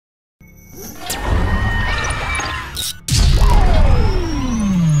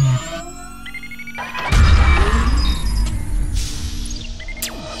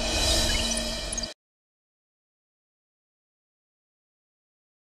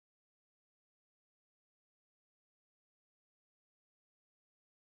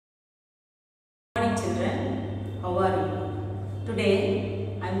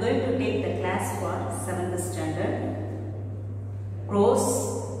Today I am going to take the class for 7th standard. PROSE.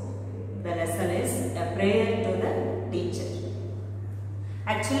 The lesson is a prayer to the teacher.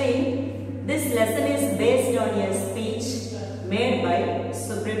 Actually, this lesson is based on a speech made by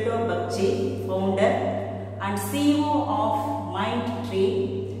Subrito Bakchi, founder and CEO of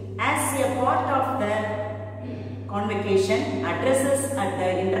Mindtree, as a part of the convocation addresses at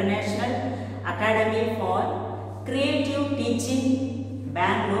the International Academy for Creative Teaching,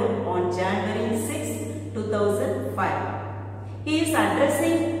 Bangalore on January 6, 2005. He is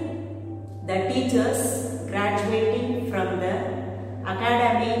addressing the teachers graduating from the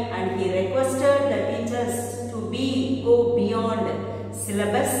academy, and he requested the teachers to go beyond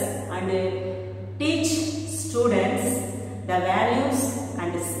syllabus and teach students the values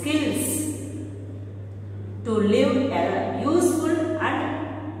and skills to live a useful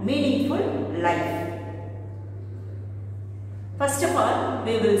and meaningful life. First of all,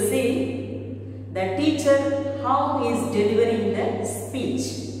 we will see the teacher how he is delivering the speech.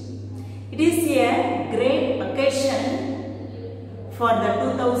 It is a great occasion for the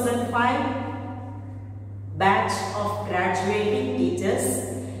 2005 batch of graduating teachers.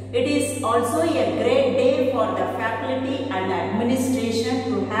 It is also a great day for the faculty and administration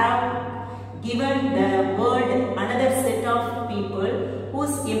to have given the world another set of people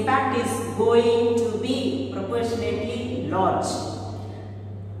whose impact is going to be proportionately large.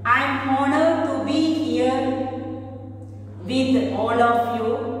 I am honored to be here with all of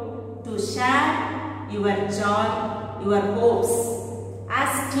you to share your joy, your hopes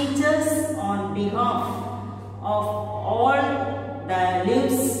as teachers on behalf of all the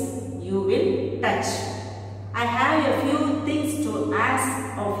lives you will touch. I have a few things to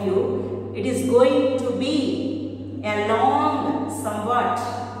ask of you. It is going to be a long, somewhat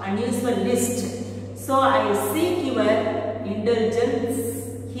unusual list. So I seek your indulgence.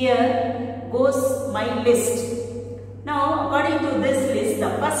 Here goes my list. Now, according to this list, the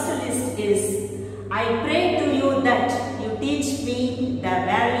first list is, I pray to you that you teach me the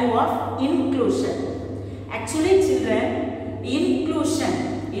value of inclusion. Actually, children,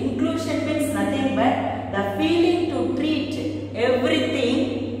 inclusion means nothing but the feeling to treat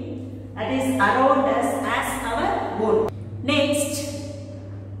everything that is around us as our own. Next,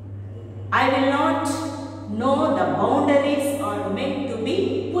 I will not know the boundaries are meant to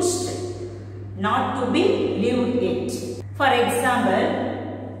be pushed, not to be lived it. For example,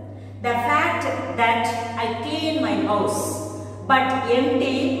 the fact that I clean my house but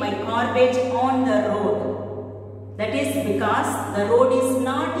empty my garbage on the road, that is because the road is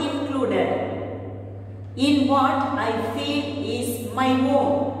not included in what I feel is my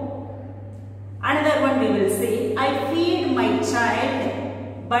home. Another one we will say, I feed my child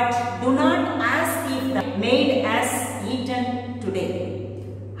but do not ask if the maid has eaten today.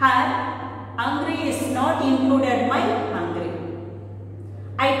 Her hungry is not included my hungry.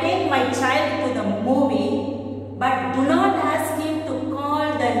 I take my child to the movie but do not ask him to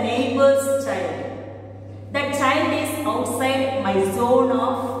call the neighbor's child. The child is outside my zone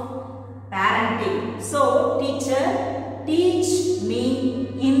of parenting. So, teacher, teach me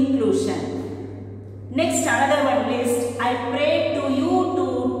inclusion. Next, another one list. I pray to you to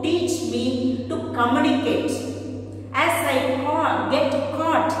teach me to communicate. As I get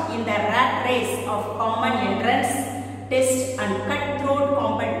caught in the rat race of common entrance, test and cutthroat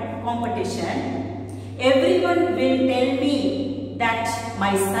competition, everyone will tell me that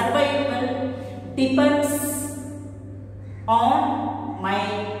my survival depends on my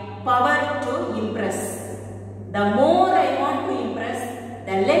power to impress. The more I want to impress,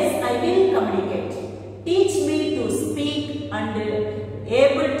 the less I will communicate. Teach me to speak and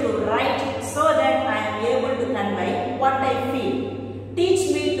able to write so that I am able to convey what I feel.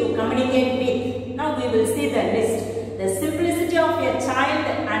 Teach me to communicate with. Now we will see the list. The simplicity of a child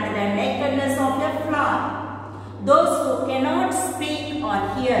and the nakedness of a flower. Those who cannot speak or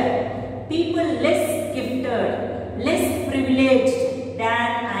hear. People less gifted, less privileged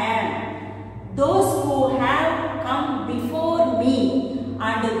than I am. Those who have come before me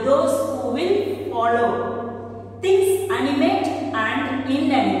and those who will follow. Things animate and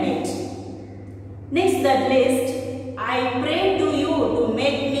inanimate. Next, the list. I pray to you to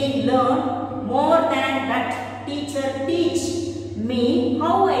make me learn more than that. Teacher, teach me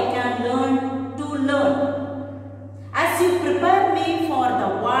how I can learn to learn. As you prepare me for the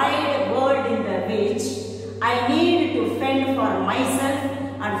wide world in which I need to fend for myself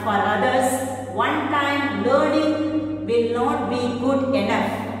and for others, one time learning will not be good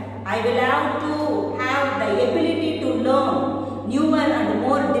enough. I will have to have the ability to learn newer and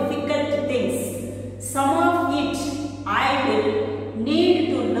more difficult things. Some of it I will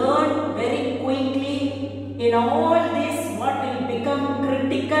In all this, what will become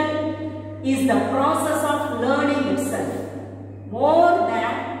critical is the process of learning itself. More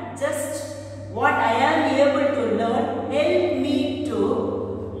than just what I am able to learn, help me to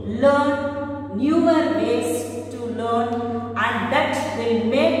learn newer ways to learn, and that will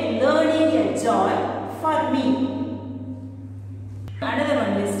make learning a joy for me. Another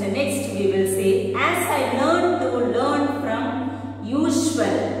one is next we will say, as I learn to learn from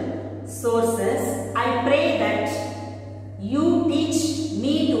usual sources, I pray that you teach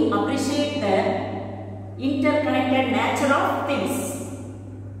me to appreciate the interconnected nature of things.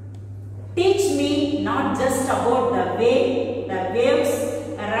 Teach me not just about the way the waves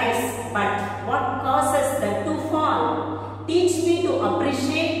arise, but what causes them to fall. Teach me to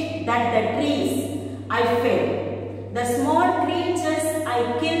appreciate that the trees I fell, the small creatures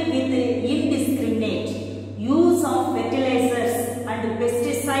I kill with indiscriminate use of fertilizers and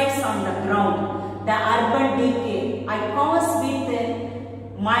pesticides on the ground, the urban decay I cause with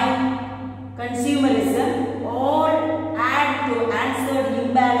my consumerism, all add to answered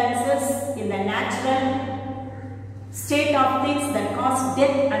imbalances in the natural state of things that cause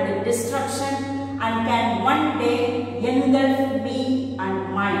death and destruction and can one day engulf me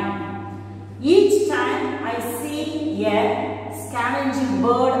and mine. Each time I see a scavenging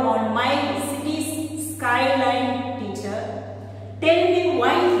bird on my city's skyline, teacher, tell me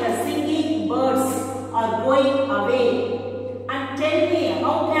why the singing birds are going away, and tell me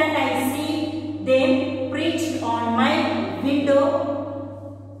how can I see them preached on my window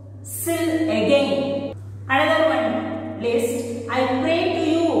sill again. Another one list, I pray to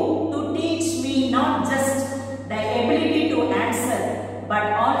you to teach me not just the ability to answer, but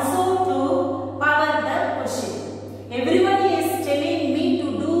also to power the question. Everyone is telling me to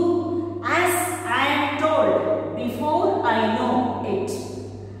do as I am told before I know it.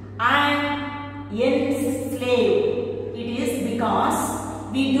 I am enslaved. It is because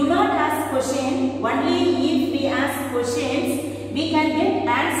we do not ask questions. Only if we ask questions, we can get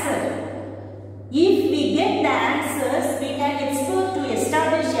answers. If we get the answers, we can explore to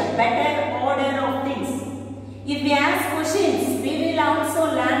establish a better order of things. If we ask questions, we will also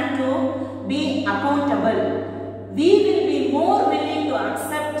learn to be accountable. We will be more willing to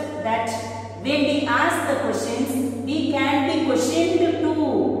accept that when we ask the questions, we can be questioned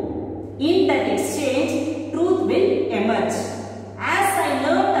too. In that exchange, truth will emerge. As I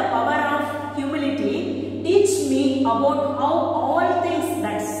learn the power of humility, teach me about how all things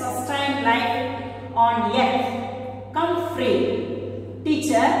that sustain life on earth come free.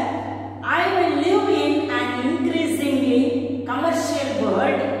 Teacher, I will live in an increasingly commercial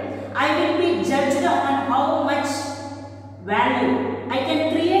world. I will be judged on how much value I can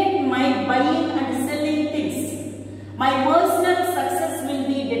create my buying and selling things. My personal success will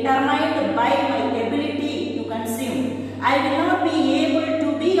be determined by my ability to consume. I will not be able to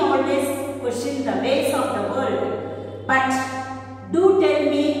be always question the ways of the world. But do tell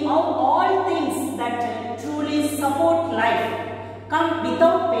me how all things that truly support life come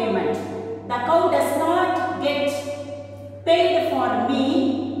without payment. The cow does not get paid for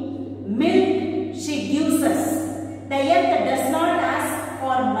milk she gives us. The earth does not ask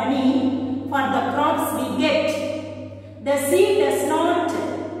for money for the crops we get. The sea does not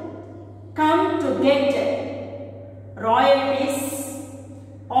come to get royalties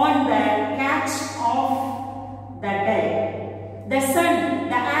on the catch of the dead. The sun,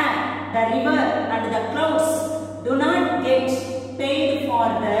 the air, the river and the clouds do not get paid for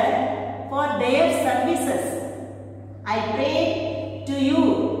their services. I pray to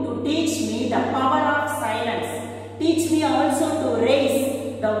you to teach me the power of silence. Teach me also to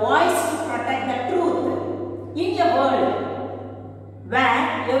raise the voice to protect the truth. In a world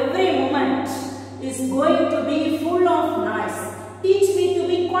where every moment is going to be full of noise, teach me to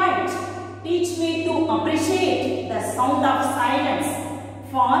be quiet. Teach me to appreciate the sound of silence.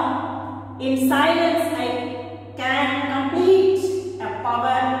 For in silence I can complete a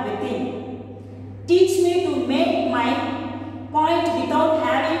power within. Teach me to make my point without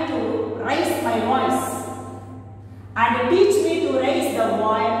having to raise my voice. And teach me to raise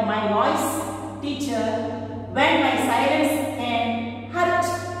my voice, teacher, when my silence can hurt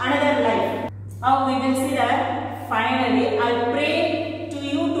another life. Now we will see that finally I pray to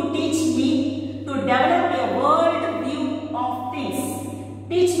you to teach me to develop a world view of things.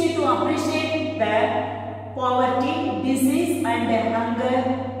 Teach me to appreciate that poverty, disease and hunger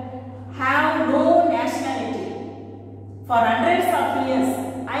have no nationality. For hundreds of years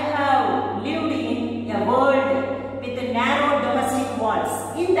I have lived in a world with narrow domestic walls.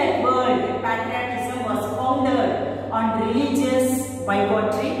 In that world, patriotism was founded on religious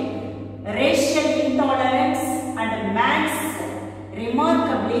bigotry, racial intolerance and man's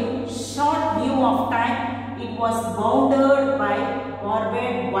remarkably short view of time, it was bounded by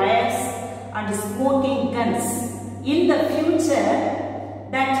barbed wires and smoking guns. In the future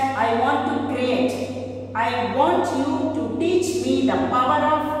that I want to create, I want you to teach me the power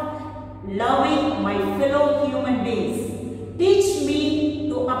of loving my fellow human beings. Teach me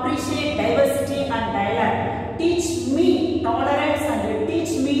to appreciate diversity and dialogue. Teach me tolerance and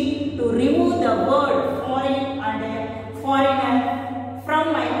teach me to remove the word foreign and foreigner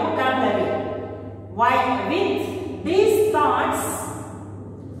from my vocabulary. Why, with these thoughts,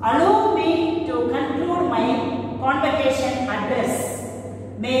 allow me to conclude my convocation address.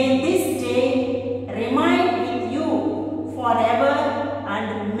 May this day remain with you forever,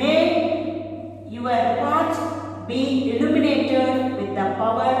 and may your path be illuminated with the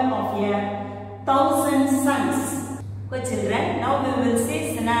power of 1,000 suns. Okay, children, now we will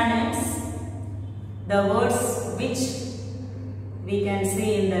see synonyms, the words which we can see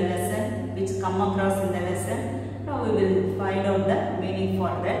in the lesson, which come across in the lesson. Now we will find out the meaning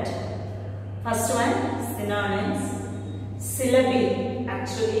for that. First one, synonyms. Syllabi.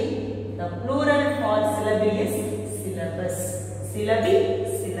 Actually, the plural for syllabi is syllabus. Syllabi,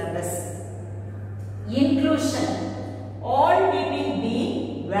 syllabus. Inclusion. All people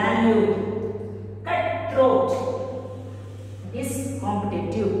be valued. Cutthroat.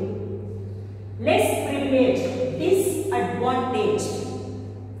 Discompetitive. Less privileged. Disadvantaged.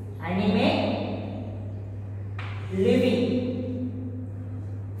 Animate. Living.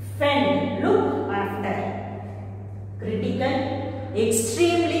 Fend. Look after. Critical.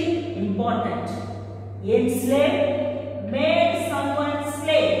 Extremely important. Enslave. Made someone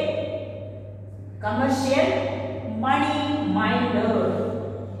slave. Commercial. Money-minder.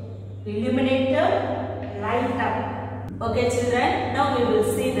 Illuminator. Light up. Okay, children, now we will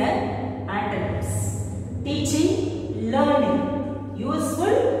see the antonyms. Teaching, learning.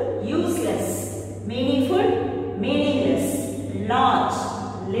 Useful, useless. Meaningful, meaningless. Large,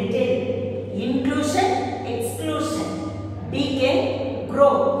 little. Inclusion, exclusion. Decay,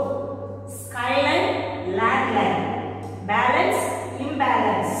 growth. Skyline, landline. Balance,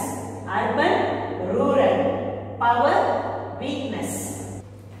 imbalance. Urban, rural. Power, weakness.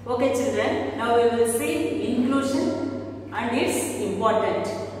 Okay, children, now we will see inclusion, and it's important.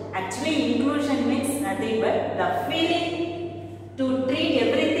 Actually, inclusion means nothing but the feeling to treat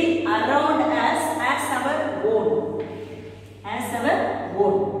everything around us as our own. As our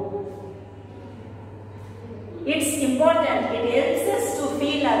own. It's important. It helps us to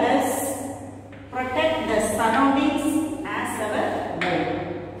feel others, protect the surroundings as our own.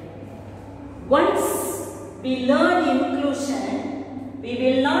 Once we learn inclusion, we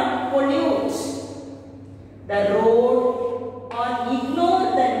will not pollute the road or ignore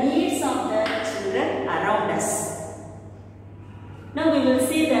the needs of the children around us. Now we will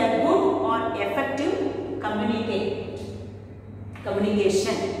see the good or effective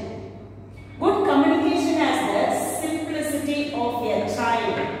communication. Good communication has the simplicity of a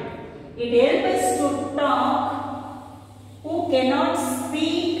child. It helps us to talk who cannot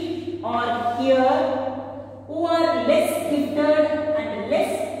speak or hear, who are less gifted and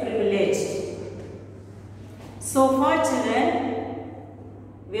less privileged. So far, children,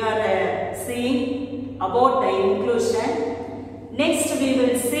 we are seeing about the inclusion. Next we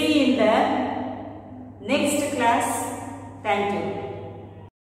will see in the next class. Thank you.